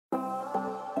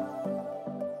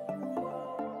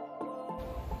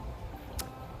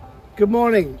Good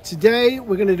morning. Today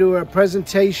we're going to do a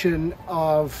presentation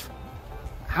of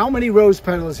how many rose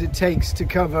petals it takes to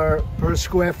cover per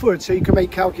square foot, so you can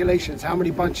make calculations how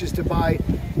many bunches to buy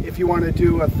if you want to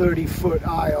do a 30-foot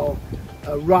aisle,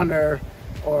 a runner,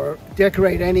 or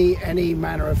decorate any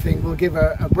manner of thing. We'll give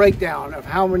a breakdown of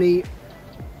how many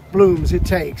blooms it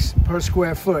takes per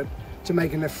square foot to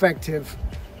make an effective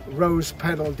rose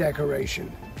petal decoration.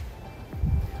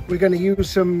 We're going to use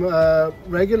some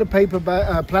regular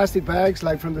plastic bags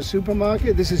like from the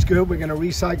supermarket. This is good. We're going to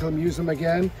recycle them, use them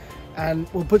again. And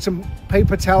we'll put some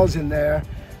paper towels in there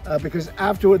because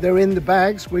after they're in the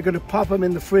bags, we're going to pop them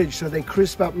in the fridge so they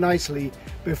crisp up nicely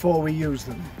before we use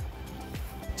them.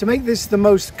 To make this the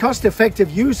most cost-effective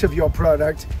use of your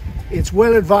product, it's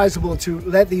well advisable to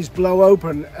let these blow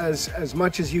open as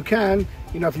much as you can.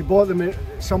 You know, if you bought them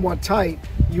somewhat tight,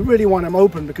 you really want them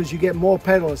open because you get more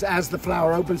petals. As the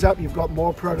flower opens up, you've got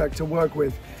more product to work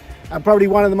with. And probably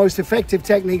one of the most effective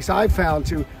techniques I've found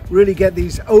to really get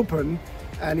these open,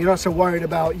 and you're not so worried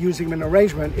about using them in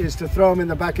arrangement, is to throw them in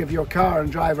the back of your car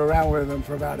and drive around with them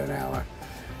for about an hour.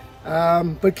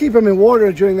 But keep them in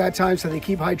water during that time so they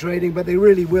keep hydrating, but they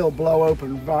really will blow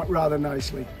open rather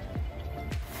nicely.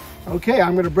 Okay,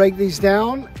 I'm going to break these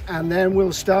down and then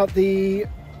we'll start the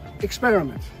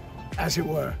experiment, as it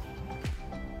were.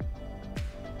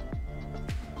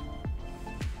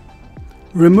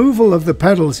 Removal of the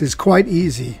petals is quite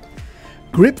easy.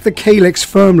 Grip the calyx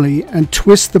firmly and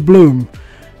twist the bloom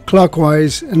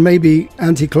clockwise and maybe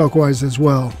anti-clockwise as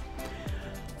well,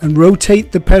 and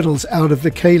rotate the petals out of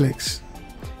the calyx.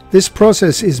 This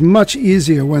process is much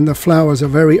easier when the flowers are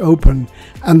very open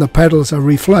and the petals are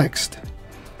reflexed.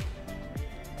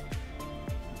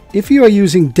 If you are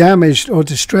using damaged or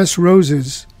distressed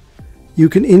roses, you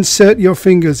can insert your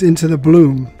fingers into the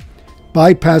bloom,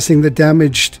 bypassing the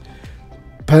damaged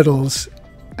petals,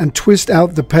 and twist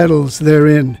out the petals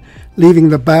therein, leaving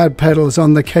the bad petals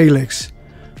on the calyx.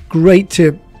 Great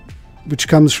tip, which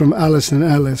comes from Alison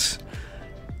Ellis,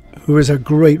 who is a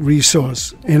great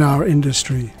resource in our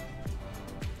industry.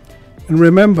 And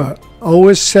remember,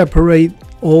 always separate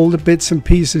all the bits and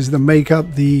pieces that make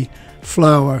up the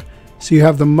flower so you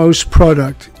have the most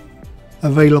product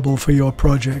available for your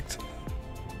project.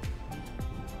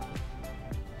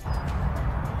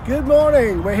 Good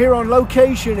morning. We're here on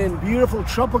location in beautiful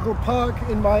tropical park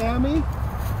in Miami.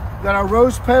 Got our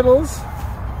rose petals.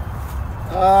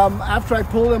 After I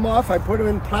pull them off, I put them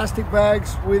in plastic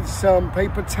bags with some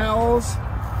paper towels.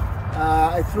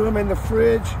 I threw them in the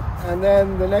fridge, and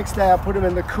then the next day I put them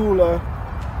in the cooler.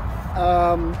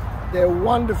 They're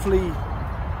wonderfully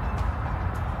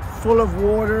full of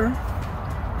water,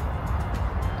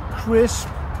 crisp,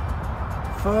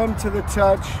 firm to the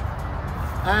touch.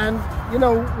 And you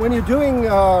know, when you're doing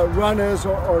runners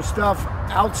or stuff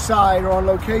outside or on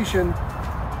location,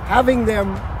 having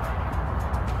them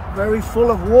very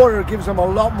full of water gives them a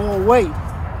lot more weight,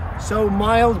 so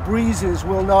mild breezes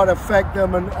will not affect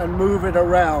them and move it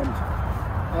around.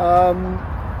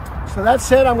 So that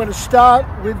said, I'm going to start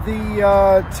with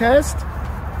the test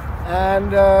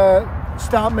and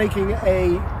start making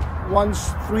a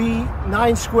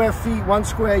 9 square feet, 1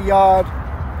 square yard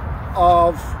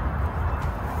of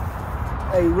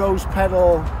a rose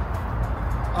petal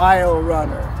aisle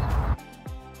runner.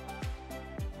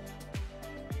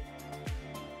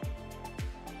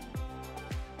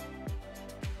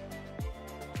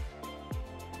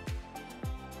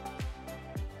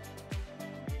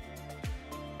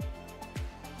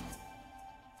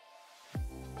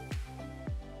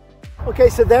 Okay,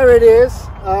 so there it is.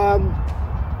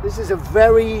 This is a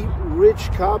very rich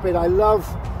carpet. I love,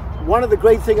 one of the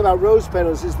great things about rose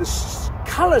petals is the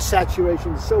color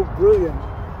saturation is so brilliant.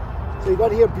 So you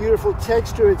got here beautiful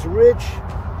texture, it's rich.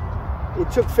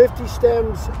 It took 50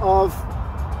 stems of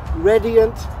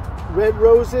radiant red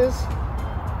roses.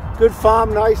 Good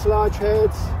farm, nice large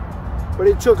heads. But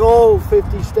it took all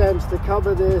 50 stems to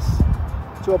cover this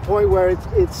to a point where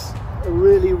it's a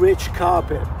really rich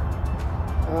carpet.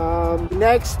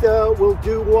 Next we'll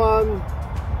do one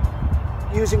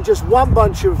using just one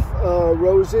bunch of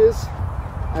roses,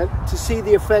 and to see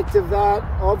the effect of that.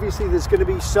 Obviously there's going to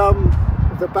be some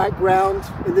of the background,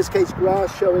 in this case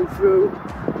grass, showing through,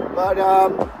 but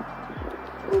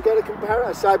we'll get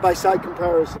a side-by-side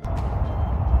comparison.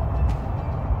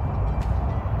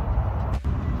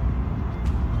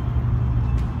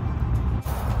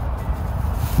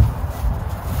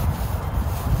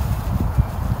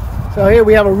 So here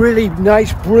we have a really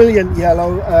nice, brilliant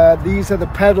yellow. These are the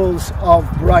petals of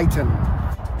Brighton.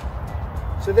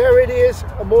 So there it is,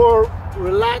 a more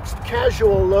relaxed,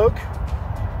 casual look.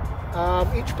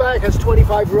 Each bag has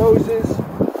 25 roses.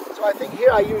 So So I think here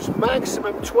I use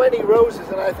maximum 20 roses,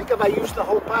 and I think if I used the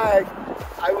whole bag,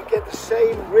 I would get the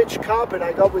same rich carpet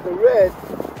I got with the red,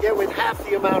 yet with half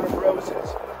the amount of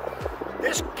roses.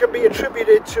 This can be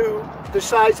attributed to the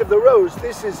size of the rose.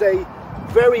 This is a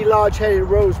very large-headed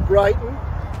rose, Brighton,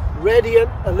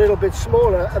 Radiant, a little bit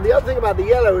smaller. And the other thing about the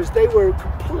yellow is they were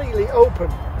completely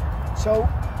open. So,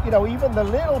 you know, even the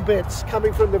little bits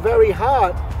coming from the very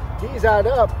heart, these add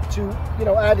up to, you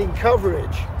know, adding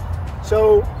coverage.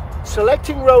 So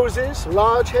selecting roses,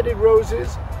 large-headed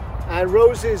roses, and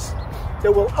roses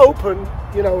that will open,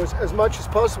 you know, as much as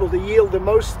possible to yield the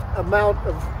most amount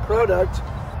of product,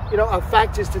 you know, are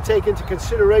factors to take into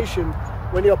consideration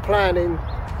when you're planning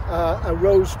a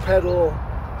rose petal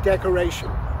decoration.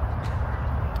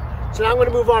 So now I'm going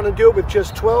to move on and do it with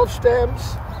just 12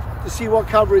 stems to see what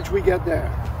coverage we get there.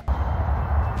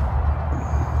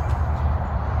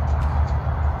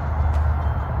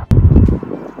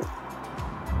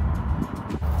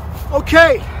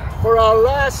 Okay, for our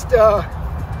last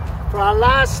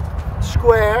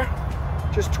square,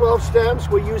 just 12 stems,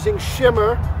 we're using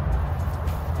shimmer.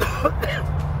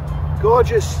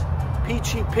 Gorgeous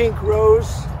peachy pink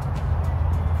rose,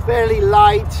 fairly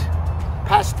light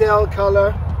pastel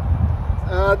color.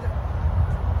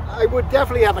 I would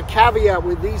definitely have a caveat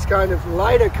with these kind of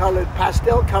lighter colored,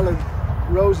 pastel colored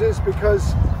roses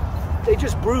because they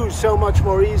just bruise so much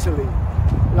more easily.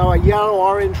 Now a yellow,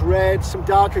 orange, red, some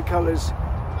darker colors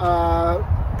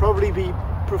probably be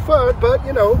preferred, but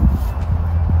you know,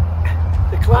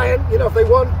 the client, you know, if they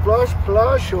want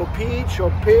blush or peach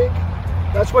or pink,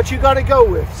 that's what you got to go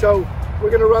with. So we're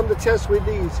going to run the test with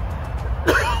these.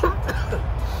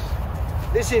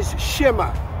 This is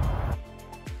shimmer.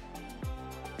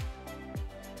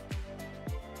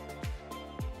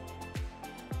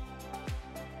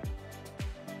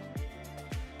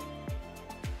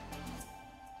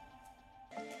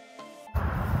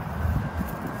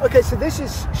 Okay, so this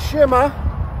is shimmer,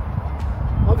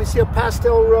 obviously a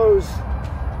pastel rose.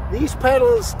 These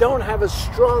petals don't have as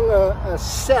strong a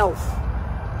self.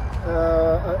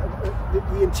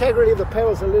 The integrity of the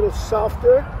petals is a little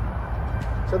softer.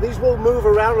 So these will move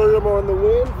around a little more in the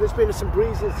wind. There's been some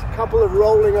breezes, a couple of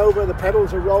rolling over, the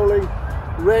petals are rolling.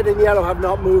 Red and yellow have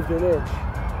not moved an inch.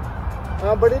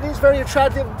 But it is very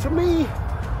attractive. To me,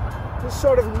 this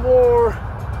sort of more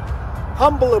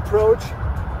humble approach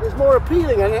is more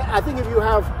appealing. And I think if you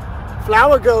have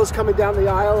flower girls coming down the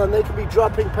aisle and they can be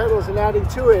dropping petals and adding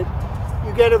to it,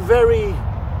 you get a very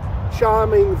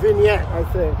charming vignette, I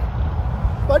think.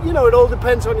 But you know, it all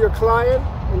depends on your client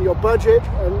and your budget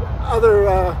and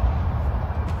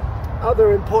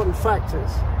other important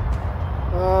factors.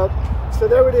 So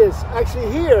there it is.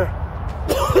 Actually here,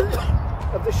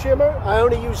 of the shimmer, I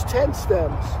only used 10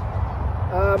 stems.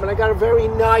 And I got a very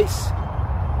nice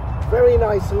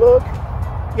look.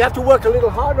 You have to work a little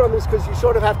harder on this because you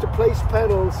sort of have to place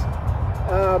petals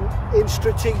in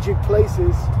strategic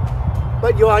places,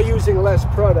 but you are using less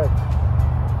product.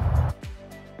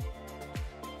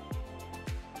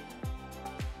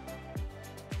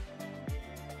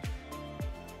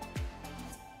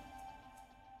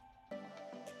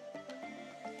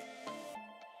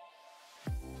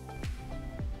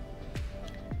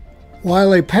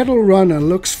 While a petal runner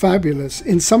looks fabulous,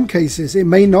 in some cases it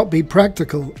may not be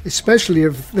practical, especially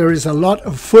if there is a lot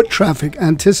of foot traffic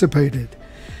anticipated.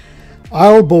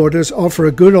 Aisle borders offer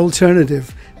a good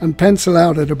alternative and pencil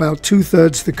out at about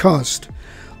 2/3 the cost.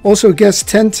 Also, guests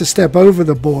tend to step over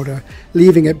the border,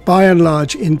 leaving it by and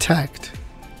large intact.